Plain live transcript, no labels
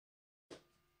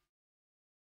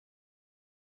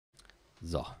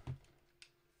So.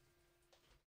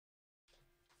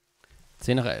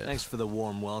 10 nach 11. Thanks for the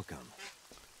warm welcome.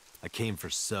 I came for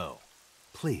So.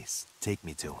 Please, take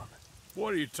me to him.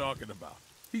 What are you talking about?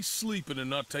 He's sleeping and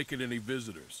not taking any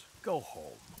visitors. Go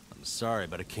home. I'm sorry,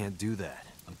 but I can't do that.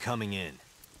 I'm coming in.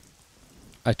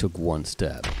 I took one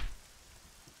step.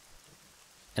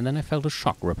 And then I felt a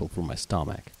shock ripple through my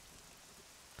stomach.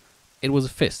 It was a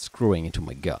fist screwing into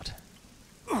my gut.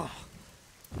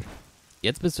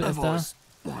 Jetzt bist du erst da?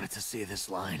 Wanted to see this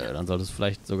line. Dann solltest du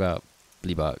vielleicht sogar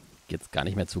lieber jetzt gar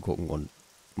nicht mehr zugucken und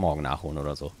morgen nachholen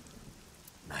oder so.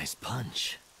 Nice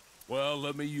punch. Well,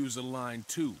 let me use a line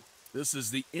too. This is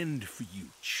the end for you,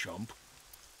 chump.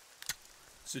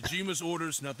 Tsujima's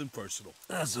orders, nothing personal.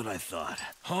 That's what I thought.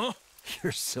 Huh?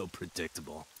 You're so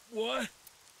predictable. What?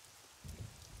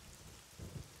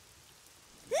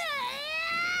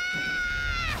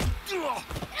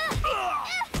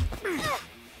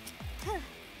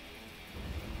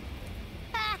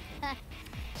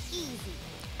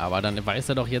 Aber dann weiß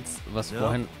er doch jetzt, was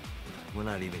vorhin We're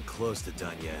not even close to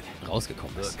done yet.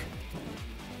 rausgekommen ist.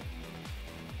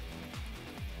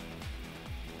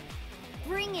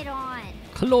 Bring it on.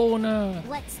 Klone!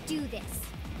 Let's do this.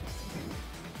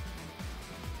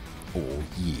 Oh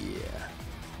yeah.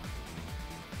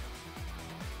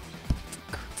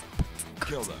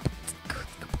 Kill them.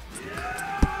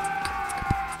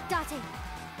 Date,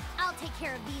 I'll take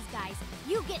care of these guys.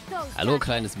 You get those. Hallo, Date.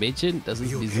 kleines Mädchen, das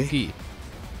ist Are you Mizuki.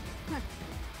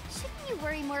 Shouldn't you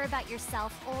worry more about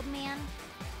yourself, old man?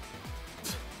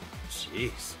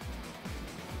 Jeez.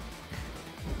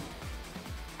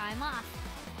 I'm off.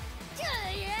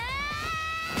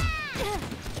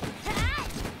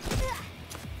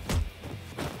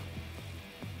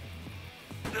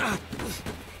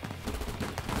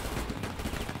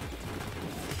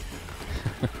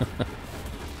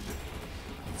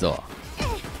 So.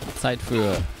 Zeit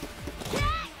für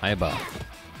Aiba.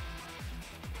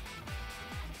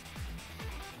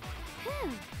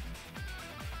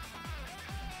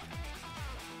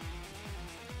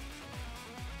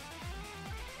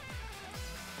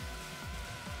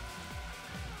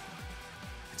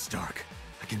 It's dark.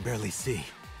 I can barely see.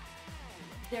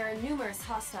 There are numerous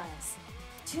hostiles.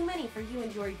 Too many for you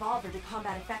and your revolver to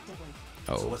combat effectively.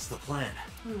 So Oh. what's the plan?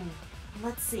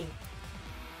 Let's see.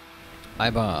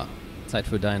 Aiba, Zeit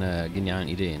für deine genialen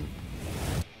Ideen.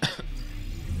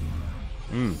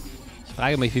 Ich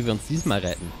frage mich, wie wir uns diesmal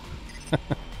retten.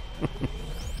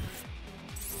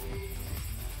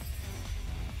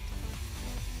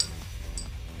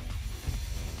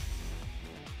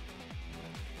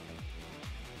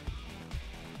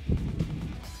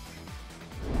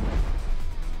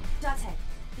 Date,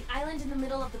 the island in the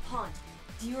middle of the pond.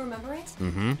 Do you remember it?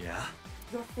 Yeah?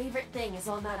 Your favorite thing is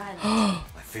on that island.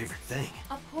 My favorite thing.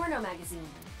 A porno magazine.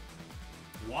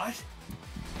 What?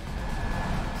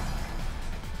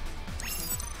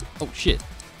 Oh shit.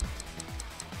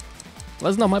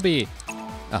 Was ist nochmal B?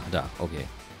 Ah, da, okay.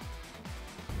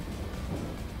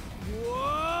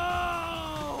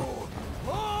 Whoa!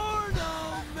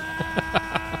 Porno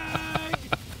mag!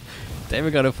 Stell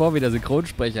mir gerade vor, wie der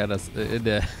Synchronsprecher das in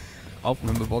der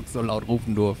Aufnahmebox so laut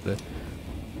rufen durfte.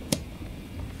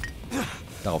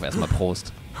 Darauf erstmal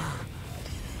Prost.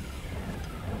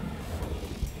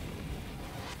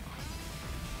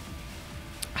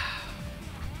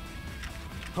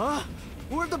 Huh?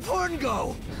 Where'd the porn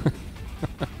go?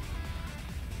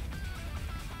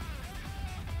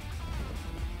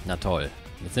 Na toll.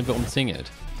 Jetzt sind wir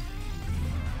umzingelt.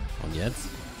 Und jetzt?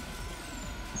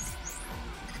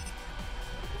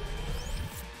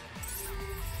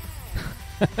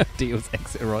 Deus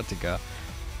Ex Erotica.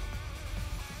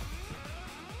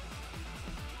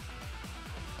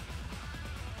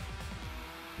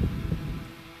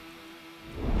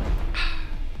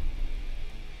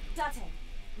 Date,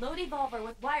 load evolver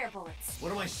with wire bullets.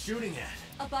 What am I shooting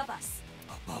at? Above us.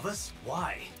 Above us?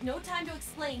 Why? No time to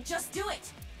explain, just do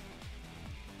it!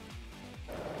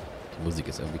 Die Musik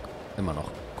ist irgendwie immer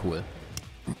noch cool.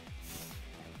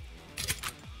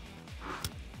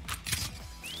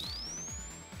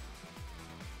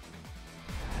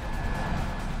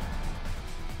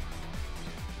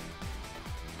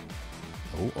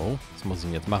 Oh, oh, was muss ich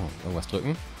denn jetzt machen? Irgendwas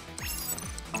drücken?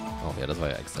 Oh ja, das war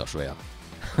ja extra schwer.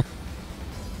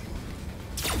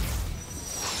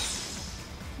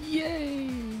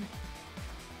 Yay!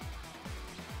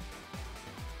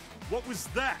 What was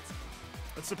that?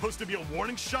 That's supposed to be a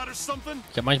warning shot or something?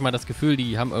 Ich habe manchmal das Gefühl,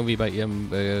 die haben irgendwie bei ihrem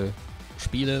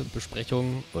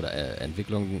Spielebesprechungen oder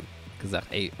Entwicklungen gesagt,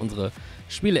 ey, unsere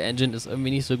Spiele-Engine ist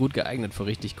irgendwie nicht so gut geeignet für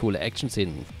richtig coole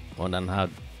Action-Szenen. Und dann hat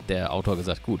der Autor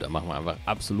gesagt, gut, dann machen wir einfach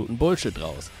absoluten Bullshit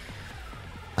draus.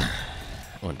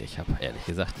 Und ich habe ehrlich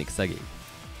gesagt nichts dagegen.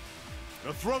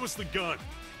 Now throw us the gun.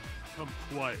 Come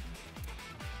quiet.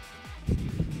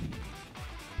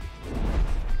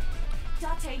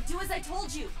 Date, do as I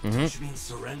told you. Which means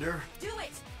surrender? Do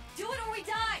it. Do it or we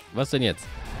die. Was denn jetzt?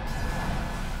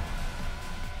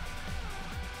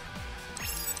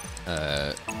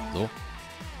 So.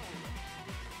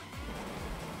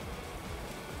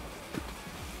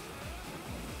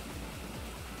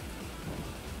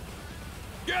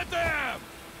 Get them!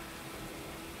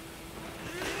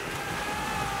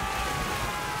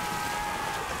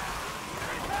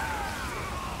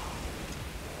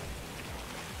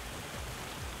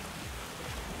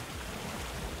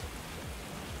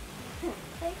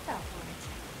 They fell for it.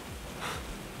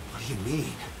 What do you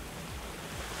mean?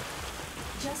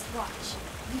 Just watch.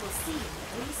 You will see in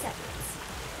 3 seconds.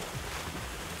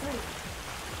 3,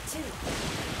 2,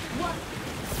 1.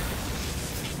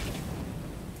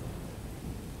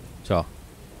 Tja,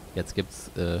 jetzt gibt's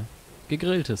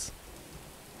Gegrilltes.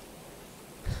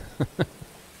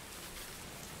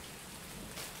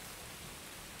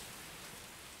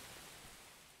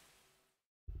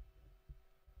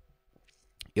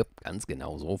 Jupp, ganz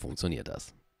genau so funktioniert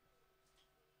das.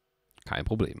 Kein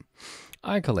Problem.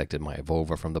 I collected my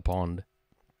revolver from the pond.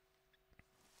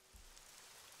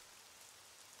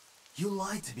 You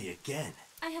lied to me again.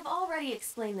 I have already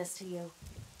explained this to you.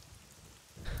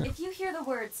 If you hear the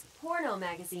words porno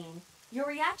magazine, your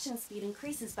reaction speed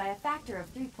increases by a factor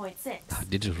of 3.6.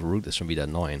 Digital Root ist schon wieder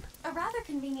 9. A rather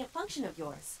convenient function of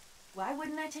yours. Why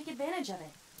wouldn't I take advantage of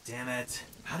it? Damn it.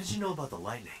 How did you know about the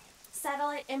lightning?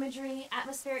 Satellite imagery,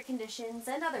 atmospheric conditions,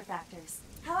 and other factors.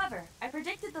 However, I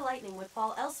predicted the lightning would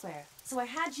fall elsewhere, so I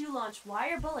had you launch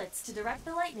wire bullets to direct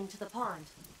the lightning to the pond.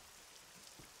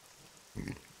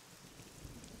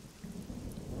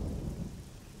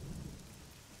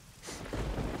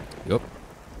 Jupp.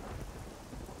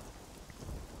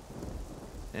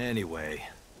 Anyway,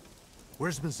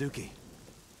 where's Mizuki?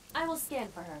 I will scan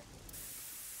for her.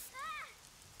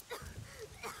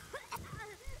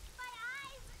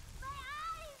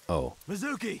 Oh.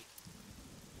 Mizuki!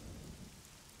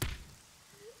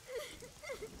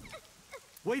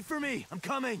 Wait for me! I'm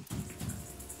coming!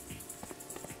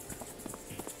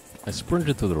 I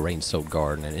sprinted through the rain-soaked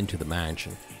garden and into the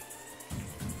mansion.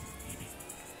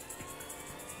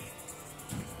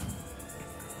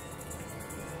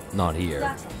 Not here.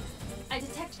 Date, I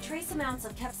detect trace amounts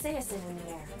of capsaicin in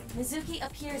the air. Mizuki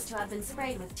appears to have been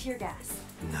sprayed with tear gas.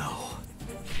 No.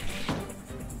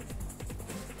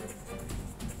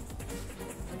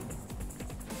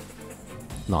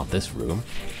 Not this room.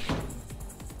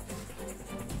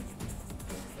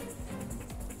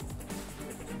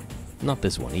 Not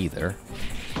this one either.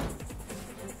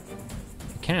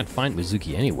 I can't find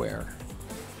Mizuki anywhere.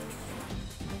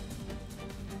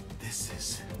 This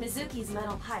is... Mizuki's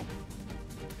metal pipe.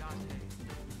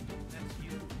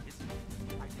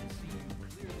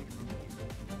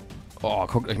 Oh,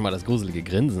 guckt euch mal das gruselige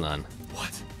Grinsen an.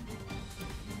 What?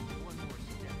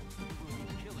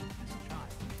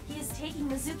 He is taking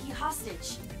Mizuki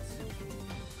hostage.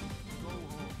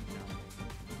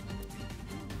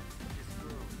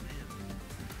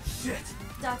 Shit!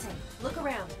 Date, look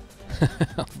around.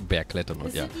 Auf den Berg klettern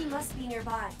und ja. Mizuki must be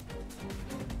nearby.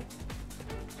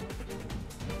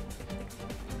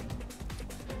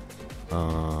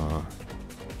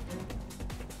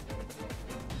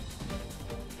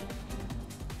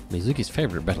 Mizuki's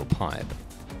favorite metal pipe.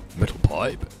 Metal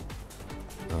pipe?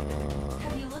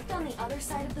 Have you looked on the other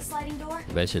side of the sliding door?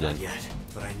 Welche denn? Not yet,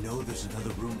 but I know there's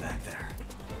another room back there.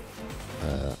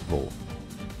 Wo?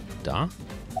 Da?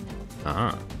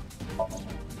 Aha.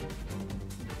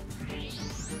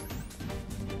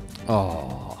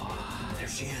 Oh. There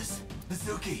she is!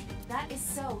 Mizuki! That is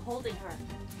so holding her.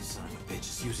 Son of a bitch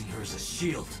is using her as a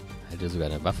shield. Hält er sogar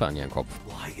eine Waffe an ihren Kopf.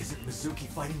 Why isn't Mizuki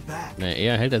fighting back? Ne,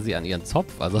 eher hält er sie an ihren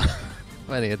Zopf, also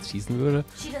wenn er jetzt schießen würde.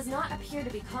 She does not appear to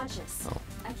be conscious. Oh.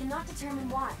 I cannot determine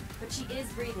why, but she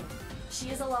is breathing. She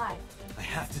is alive. I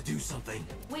have to do something.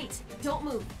 Wait, don't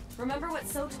move. Remember what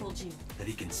So told you. That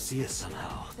he can see us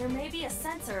somehow. There may be a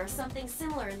sensor or something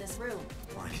similar in this room.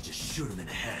 Or I could just shoot him in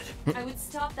the head. I would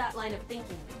stop that line of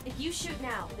thinking. If you shoot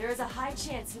now, there is a high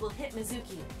chance you will hit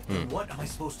Mizuki. Then what am I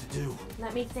supposed to do?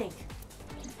 Let me think.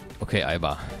 Okay,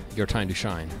 Aiba, your time to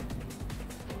shine.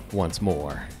 Once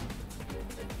more.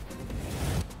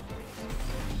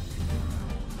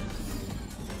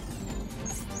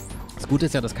 Das Gute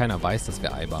ist ja, dass keiner weiß, dass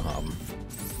wir Aiba haben.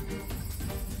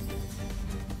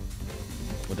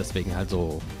 Und deswegen halt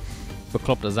so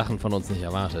bekloppte Sachen von uns nicht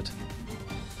erwartet.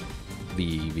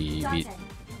 Wie. Date,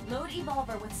 Load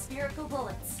Evolver with spherical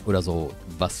bullets. Oder so,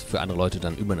 was für andere Leute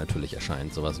dann übernatürlich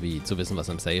erscheint. Sowas wie zu wissen, was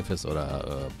im Safe ist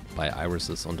oder bei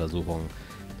Iris' Untersuchung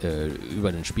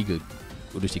über den Spiegel,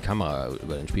 durch die Kamera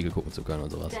über den Spiegel gucken zu können und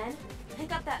sowas. Then,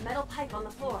 pick up that metal pipe on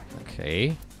the floor.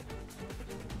 Okay.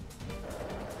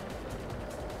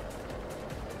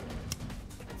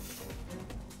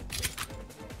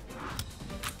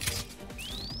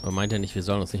 Aber meint er nicht, wir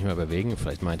sollen uns nicht mehr bewegen?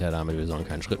 Vielleicht meint er damit, wir sollen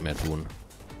keinen Schritt mehr tun.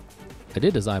 I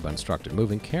did as I was instructed,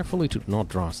 moving carefully to not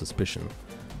draw suspicion.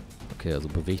 Okay, also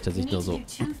bewegt er You sich need nur to so do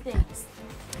two things.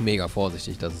 mega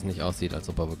vorsichtig, dass es nicht aussieht, als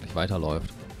ob er wirklich weiterläuft.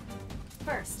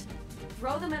 First,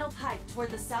 throw the metal pipe toward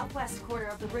the southwest corner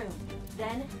of the room.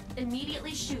 Then,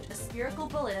 immediately shoot a spherical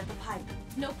bullet at the pipe.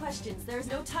 No questions, there is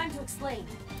no time to explain.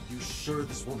 You sure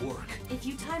this will work? If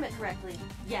you time it correctly,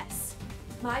 yes.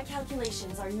 My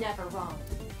calculations are never wrong.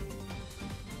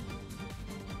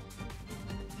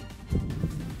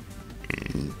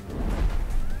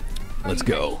 Let's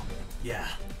go. Yeah.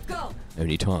 Go!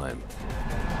 Anytime.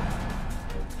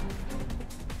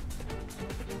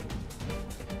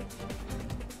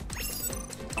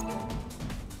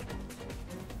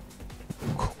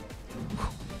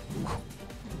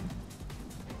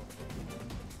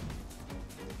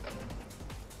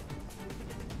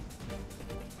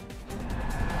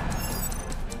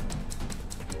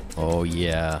 Oh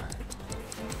yeah.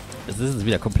 Das ist jetzt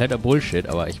wieder kompletter Bullshit,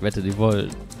 aber ich wette, die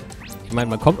wollen... Ich meine,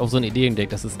 man kommt auf so eine Idee und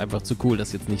denkt, das ist einfach zu cool,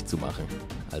 das jetzt nicht zu machen.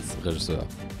 Als Regisseur.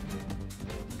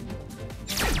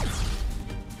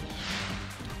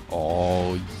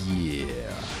 Oh yeah.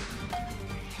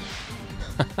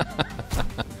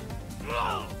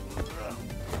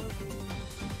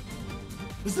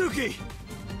 Mizuki!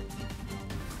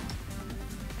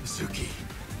 Mizuki.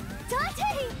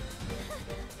 Dante!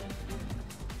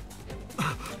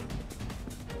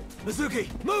 Mizuki,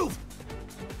 move!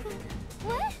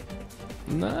 What?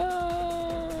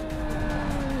 Nein.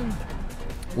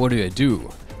 What do I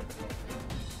do?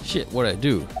 Shit, what do I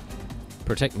do?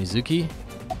 Protect Mizuki?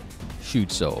 Shoot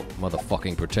so.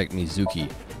 Motherfucking protect Mizuki.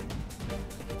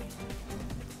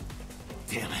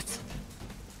 Damn it.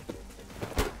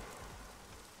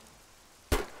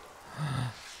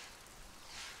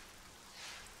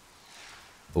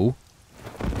 Oh.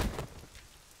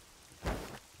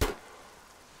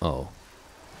 Oh.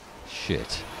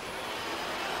 Shit.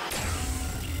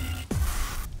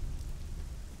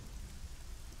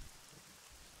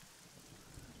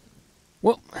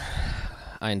 Well,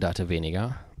 ein Date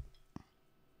weniger.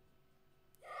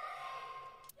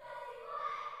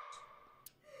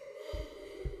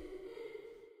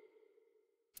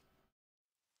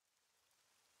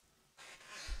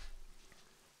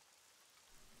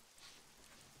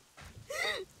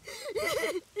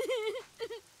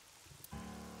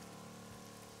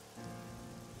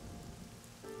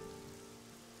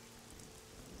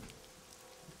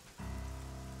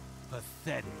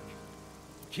 Pathetic.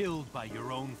 Killed by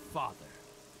your own father.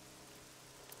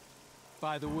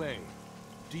 By the way,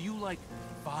 do you like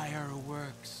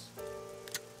fireworks?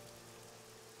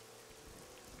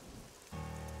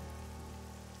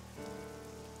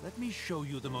 Let me show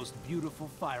you the most beautiful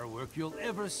firework you'll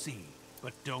ever see.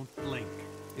 But don't blink.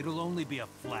 It'll only be a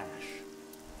flash.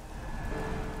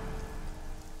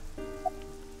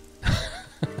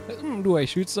 Do I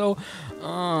shoot so?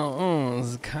 This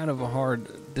is kind of a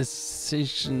hard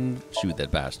decision. Shoot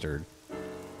that bastard.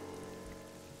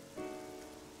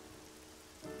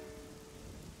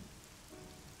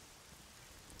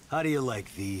 How do you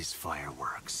like these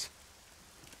fireworks?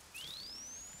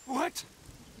 What?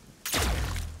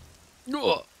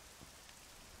 Ugh.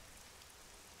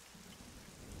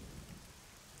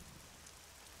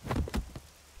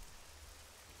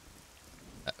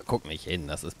 Guck nicht hin,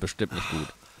 das ist bestimmt nicht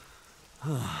gut.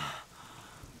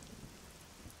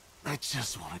 I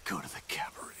just want to go to the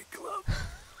cabaret club.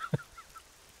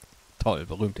 Toll,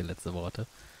 berühmte letzte Worte.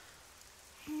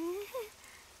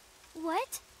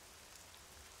 What?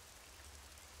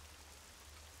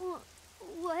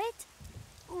 What?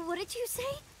 What did you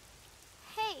say?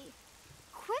 Hey,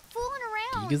 quit fooling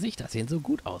Die around. Gesichter sehen so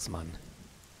gut aus, Mann.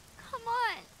 Come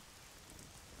on.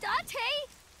 Dante,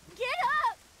 get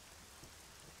up.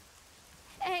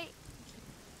 Hey.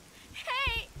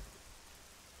 Hey.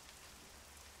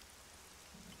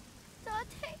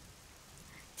 Dante.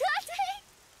 Dante.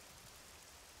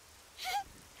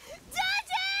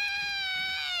 Dante!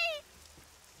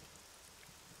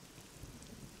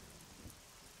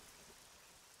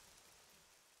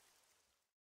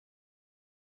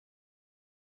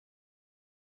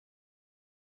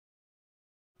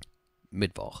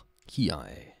 Mittwoch.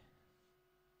 Kiai.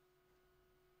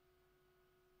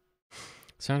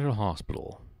 Central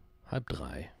Hospital.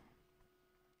 2:30.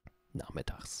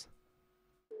 Nachmittags.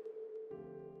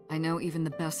 I know even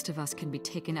the best of us can be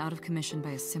taken out of commission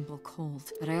by a simple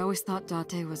cold, but I always thought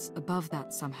Date was above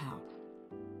that somehow.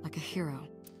 Like a hero.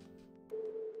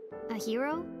 A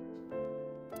hero?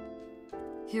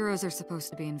 Heroes are supposed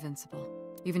to be invincible.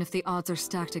 Even if the odds are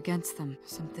stacked against them,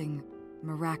 something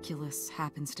miraculous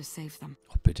happens to save them.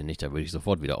 Oh, bitte nicht, da würde ich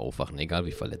sofort wieder aufwachen, egal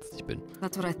wie verletzt ich bin.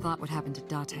 That's what I thought would happen to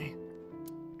Date.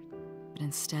 But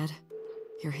instead,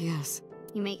 here he is.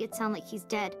 You make it sound like he's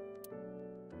dead.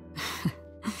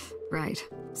 Right.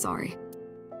 Sorry.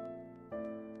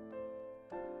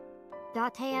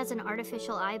 Date has an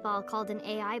artificial eyeball called an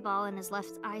AI ball in his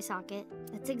left eye socket.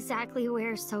 That's exactly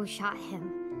where So shot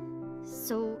him.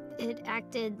 So it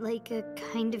acted like a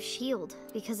kind of shield.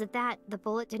 Because of that, the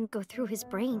bullet didn't go through his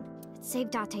brain. It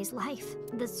saved Date's life.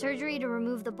 The surgery to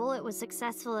remove the bullet was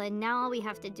successful, and now all we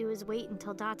have to do is wait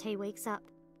until Date wakes up.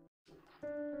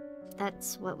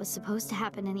 That's what was supposed to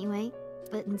happen anyway,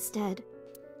 but instead...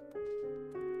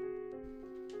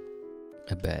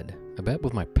 A bed. A bed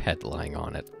with my pet lying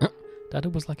on it. That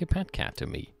was like a pet cat to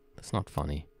me. That's not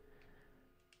funny.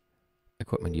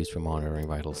 Equipment used for monitoring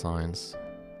vital signs.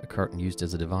 A curtain used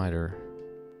as a divider.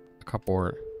 A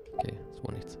cupboard. Okay, das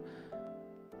war nichts.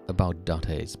 About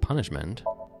Date's punishment.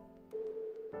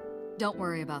 Don't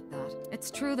worry about that.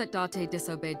 It's true that Date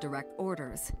disobeyed direct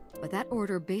orders, but that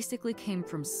order basically came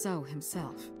from So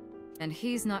himself. And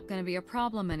he's not gonna be a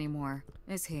problem anymore,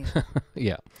 is he?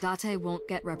 Yeah. Date won't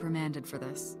get reprimanded for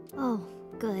this. Oh,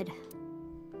 good.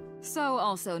 So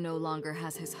also no longer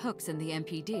has his hooks in the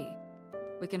MPD.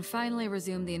 We can finally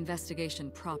resume the investigation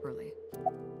properly.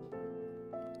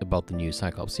 About the new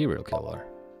Cyclops serial killer.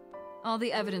 All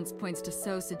the evidence points to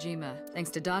So Sejima.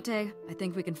 Thanks to Date, I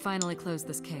think we can finally close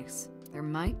this case. There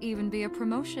might even be a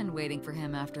promotion waiting for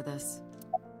him after this.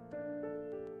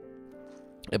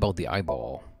 About the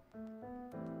eyeball.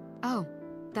 Oh,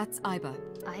 that's Aiba.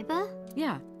 Aiba?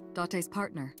 Yeah, Date's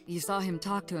partner. You saw him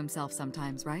talk to himself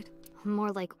sometimes, right? More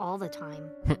like all the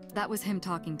time. That was him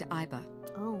talking to Aiba.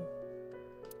 Oh.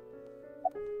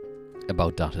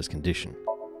 About Date's condition.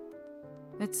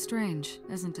 It's strange,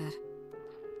 isn't it?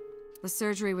 The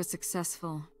surgery was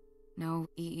successful. No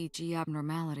EEG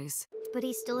abnormalities. But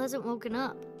he still hasn't woken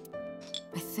up.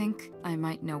 I think I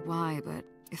might know why, but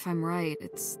if I'm right,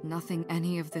 it's nothing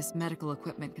any of this medical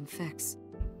equipment can fix.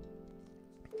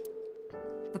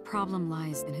 The problem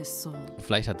lies in his soul.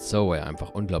 Vielleicht hat Zoe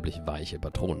einfach unglaublich weiche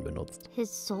Patronen benutzt. His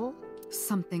soul?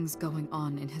 Something's going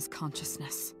on in his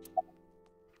consciousness.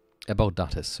 About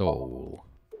Date's soul.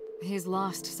 He's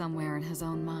lost somewhere in his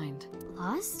own mind.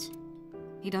 Lost?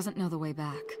 He doesn't know the way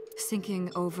back.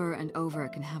 Syncing over and over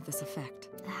can have this effect.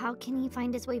 How can he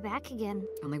find his way back again?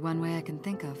 Only one way I can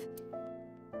think of.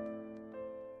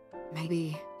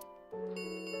 Maybe...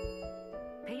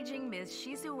 Paging Ms.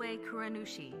 Shizue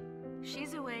Kuranushi.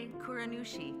 Shizue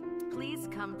Kuranushi, please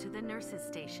come to the nurses'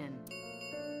 station.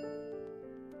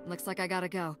 Looks like I gotta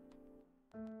go.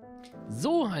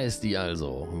 So heißt die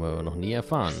also. Haben wir noch nie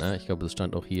erfahren, ne? Ich glaube, es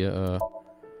stand auch hier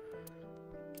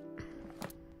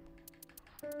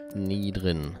nie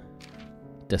drin.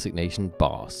 Designation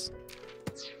Boss.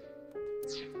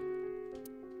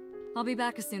 I'll be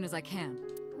back as soon as I can.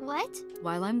 What?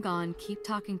 While I'm gone, keep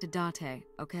talking to Date,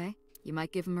 okay? You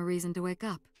might give him a reason to wake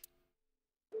up.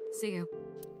 See you.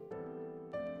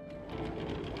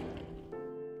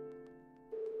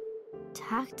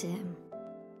 Talk to him.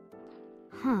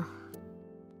 Huh.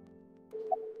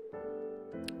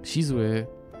 Shizue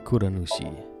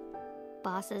Kuranushi.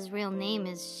 Boss's real name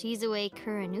is Shizue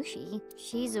Kuranushi.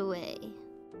 Shizue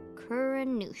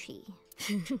Kuranushi.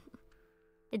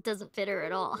 It doesn't fit her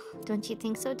at all. Don't you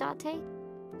think so, Date?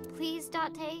 Please,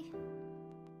 Date?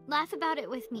 Laugh about it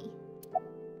with me.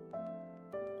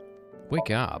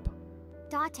 Wake up.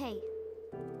 Date.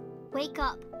 Wake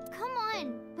up. Come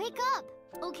on, wake up.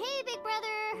 Okay, big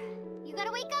brother. You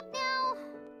gotta wake up now.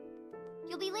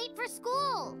 You'll be late for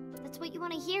school. That's what you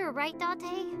want to hear, right,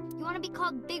 Date? You want to be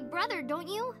called Big Brother, don't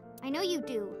you? I know you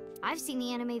do. I've seen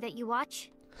the anime that you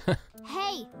watch.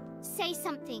 Hey, say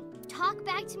something. Talk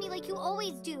back to me like you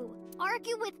always do.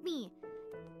 Argue with me.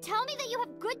 Tell me that you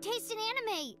have good taste in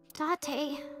anime.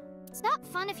 Date, it's not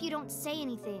fun if you don't say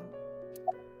anything.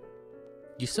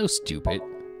 You're so stupid.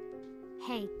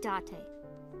 Hey, Date.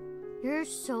 You're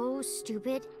so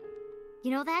stupid.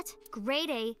 You know that? Grade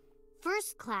A,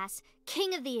 first class,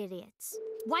 king of the idiots.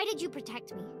 Why did you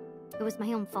protect me? It was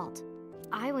my own fault.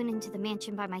 I went into the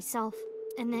mansion by myself,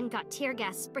 and then got tear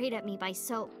gas sprayed at me by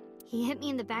So. He hit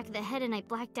me in the back of the head and I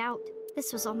blacked out.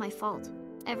 This was all my fault.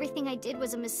 Everything I did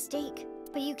was a mistake.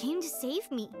 But you came to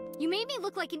save me. You made me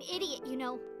look like an idiot, you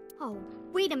know. Oh,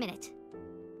 wait a minute.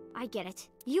 I get it.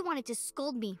 You wanted to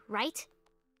scold me, right?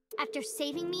 After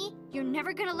saving me, you're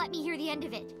never gonna let me hear the end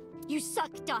of it. You suck,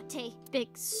 Date.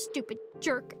 Big, stupid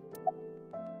jerk.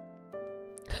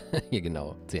 Hier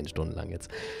genau, 10 Stunden lang jetzt.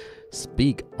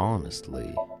 Speak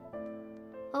honestly.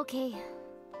 Okay,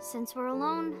 since we're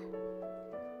alone,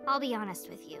 I'll be honest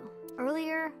with you.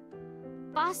 Earlier,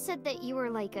 Boss said that you were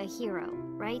like a hero,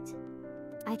 right?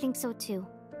 I think so too.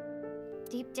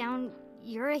 Deep down,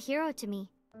 you're a hero to me.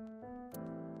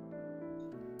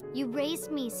 You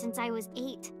raised me since I was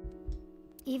 8.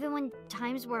 Even when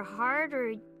times were hard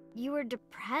or you were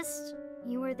depressed,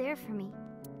 you were there for me.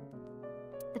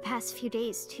 The past few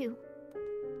days, too.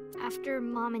 After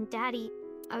Mom and Daddy,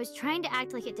 I was trying to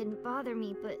act like it didn't bother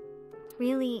me, but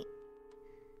really,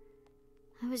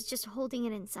 I was just holding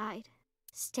it inside,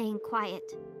 staying quiet,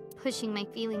 pushing my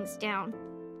feelings down.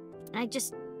 And I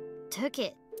just took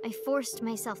it. I forced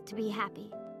myself to be happy.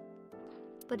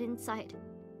 But inside,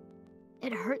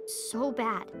 it hurt so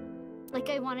bad. Like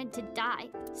I wanted to die.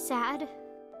 Sad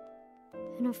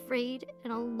and afraid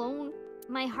and alone.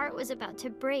 My heart was about to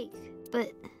break.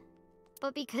 But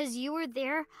because you were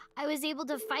there, I was able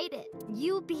to fight it.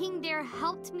 You being there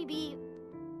helped me be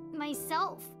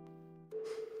myself.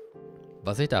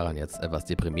 Was ich daran jetzt etwas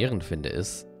deprimierend finde,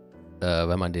 ist,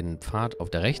 wenn man den Pfad auf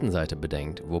der rechten Seite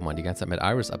bedenkt, wo man die ganze Zeit mit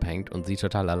Iris abhängt und sie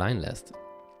total allein lässt.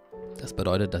 Das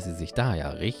bedeutet, dass sie sich da ja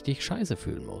richtig scheiße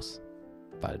fühlen muss,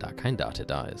 weil da kein Date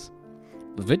da ist.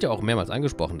 Es wird ja auch mehrmals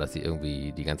angesprochen, dass sie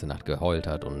irgendwie die ganze Nacht geheult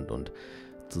hat und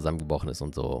zusammengebrochen ist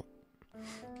und so.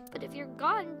 But if you're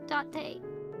gone, Date,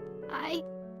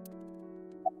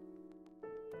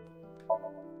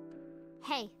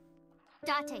 Hey,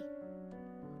 Date,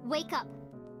 wake up.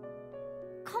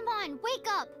 Come on, wake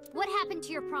up! What happened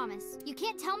to your promise? You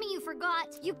can't tell me you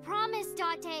forgot. You promised,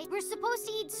 Date. We're supposed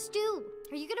to eat stew.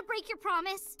 Are you gonna break your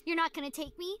promise? You're not gonna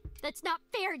take me? That's not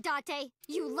fair, Date.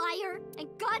 You liar, and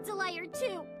God's a liar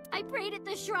too. I prayed at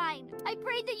the shrine. I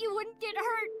prayed that you wouldn't get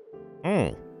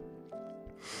hurt.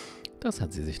 Das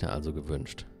hat sie sich da also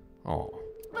gewünscht. Oh.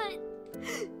 But...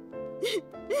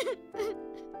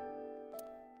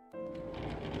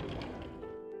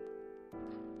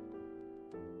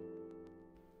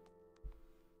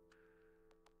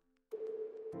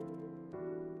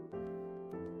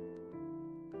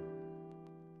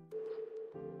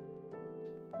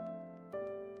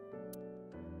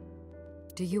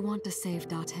 Do you want to save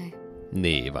Date?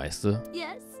 Nee, weißt du?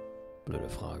 Yes? Blöde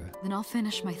Frage. Then I'll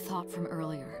finish my thought from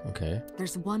earlier. Okay.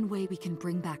 There's one way we can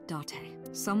bring back Date.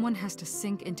 Someone has to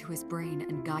sink into his brain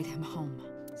and guide him home.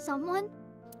 Someone?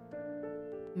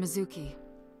 Mizuki,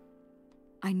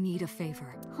 I need a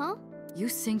favor. Huh? You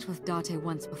synced with Date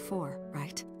once before,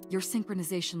 right? Your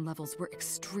synchronization levels were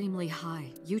extremely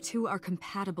high. You two are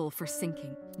compatible for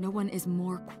syncing. No one is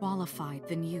more qualified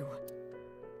than you.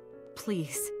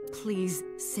 Please, please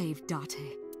save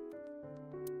Date.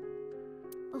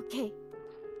 Okay.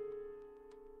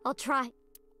 I'll try.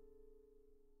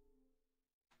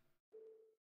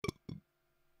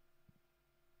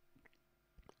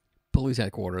 Police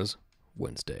Headquarters,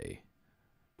 Wednesday.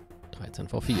 13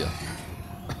 vor 4.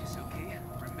 Mizuki,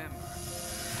 remember,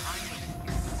 time limit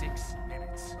is 6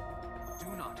 minutes.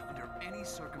 Do not, under any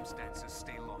circumstances,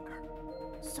 stay longer.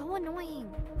 So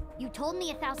annoying. You told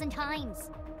me 1,000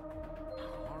 times.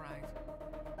 All right.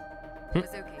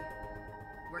 Mizuki,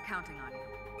 we're counting on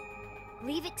you.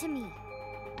 Leave it to me.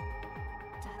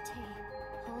 Date,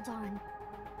 hold on.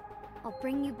 I'll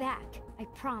bring you back, I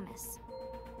promise.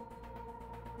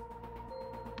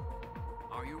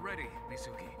 Are you ready,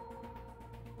 Mizuki?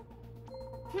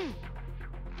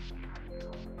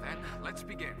 Then let's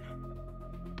begin.